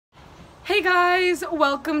Hey guys,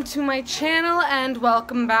 welcome to my channel and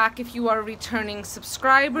welcome back if you are a returning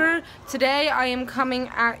subscriber. Today I am coming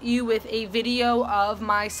at you with a video of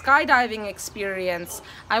my skydiving experience.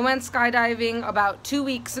 I went skydiving about 2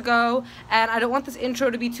 weeks ago and I don't want this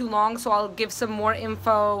intro to be too long, so I'll give some more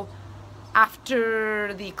info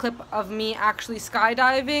after the clip of me actually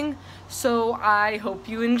skydiving, so I hope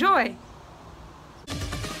you enjoy.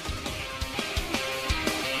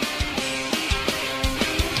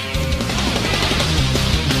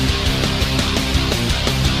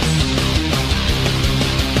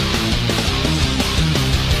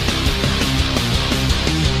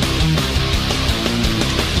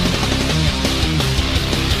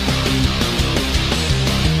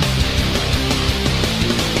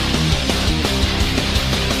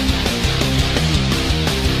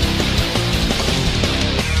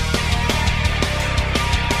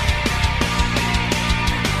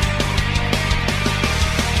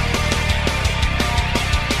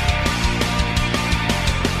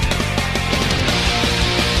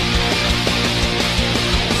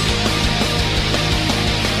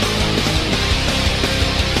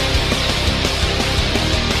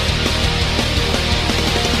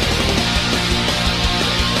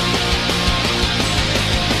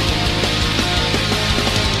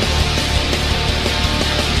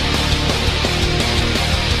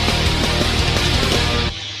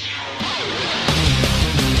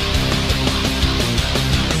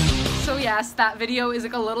 Yes, that video is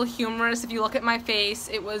like a little humorous. If you look at my face,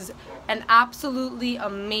 it was an absolutely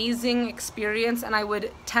amazing experience and I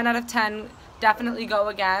would 10 out of 10 definitely go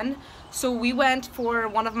again. So we went for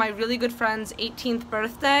one of my really good friends' 18th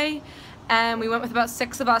birthday and we went with about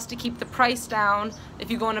 6 of us to keep the price down. If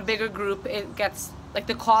you go in a bigger group, it gets like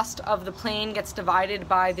the cost of the plane gets divided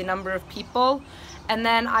by the number of people. And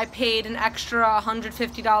then I paid an extra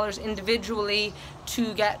 $150 individually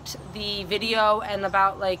to get the video and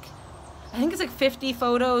about like I think it's like 50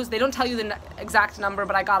 photos. They don't tell you the exact number,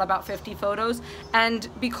 but I got about 50 photos. And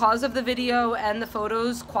because of the video and the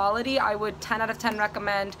photos quality, I would 10 out of 10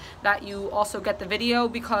 recommend that you also get the video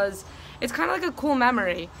because it's kind of like a cool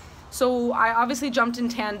memory. So I obviously jumped in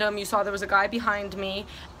tandem. You saw there was a guy behind me.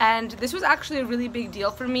 And this was actually a really big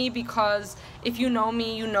deal for me because if you know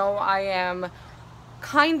me, you know I am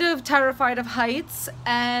kind of terrified of heights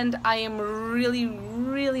and I am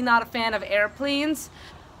really not a fan of airplanes.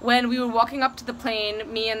 When we were walking up to the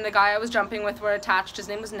plane, me and the guy I was jumping with were attached. His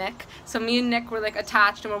name was Nick. So me and Nick were like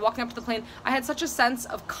attached and we're walking up to the plane. I had such a sense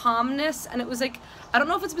of calmness and it was like, I don't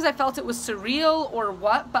know if it's because I felt it was surreal or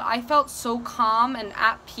what, but I felt so calm and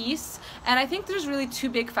at peace. And I think there's really 2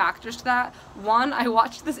 big factors to that. One, I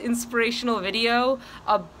watched this inspirational video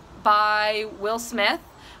by Will Smith.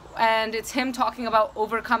 And it's him talking about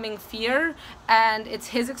overcoming fear and it's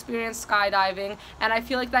his experience skydiving, and I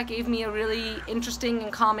feel like that gave me a really interesting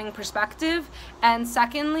and calming perspective. And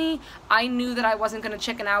secondly, I knew that I wasn't going to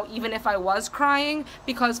chicken out even if I was crying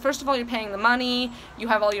because first of all, you're paying the money, you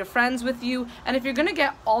have all your friends with you, and if you're going to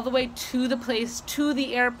get all the way to the place, to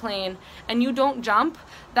the airplane, and you don't jump,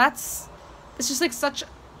 it's just like such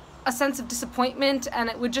a sense of disappointment and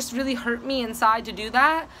it would just really hurt me inside to do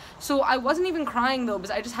that. So I wasn't even crying though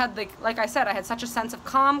because I just had like I said, I had such a sense of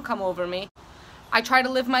calm come over me. I try to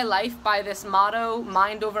live my life by this motto,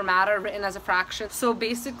 mind over matter, written as a fraction. So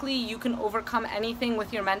basically you can overcome anything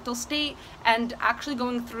with your mental state, and actually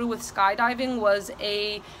going through with skydiving was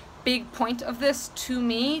a big point of this to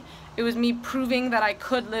me. It was me proving that I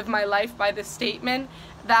could live my life by this statement.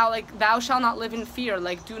 Thou shalt not live in fear.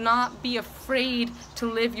 Like, do not be afraid to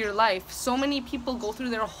live your life. So many people go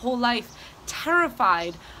through their whole life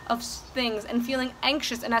terrified of things and feeling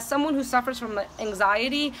anxious, and as someone who suffers from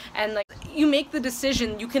anxiety, and like you make the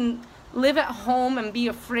decision, you can live at home and be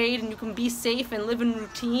afraid and you can be safe and live in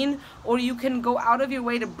routine, or you can go out of your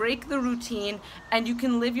way to break the routine and you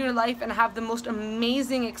can live your life and have the most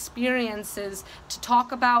amazing experiences to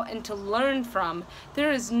talk about and to learn from.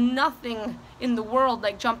 There is nothing in the world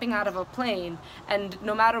like jumping out of a plane, and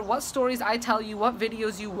no matter what stories I tell you, what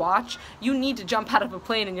videos you watch, you need to jump out of a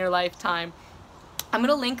plane in your lifetime. I'm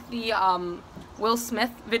gonna link the Will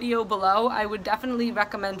Smith video below. I would definitely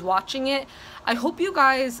recommend watching it. I hope you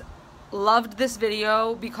guys loved this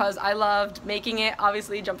video because I loved making it.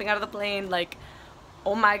 Obviously jumping out of the plane, like,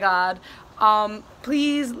 oh my god.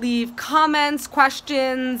 Please leave comments,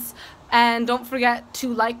 questions, and don't forget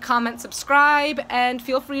to like, comment, subscribe, and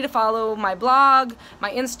feel free to follow my blog,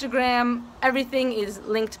 my Instagram. Everything is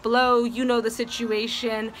linked below. You know the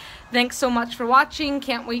situation. Thanks so much for watching.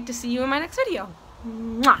 Can't wait to see you in my next video.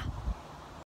 Mwah!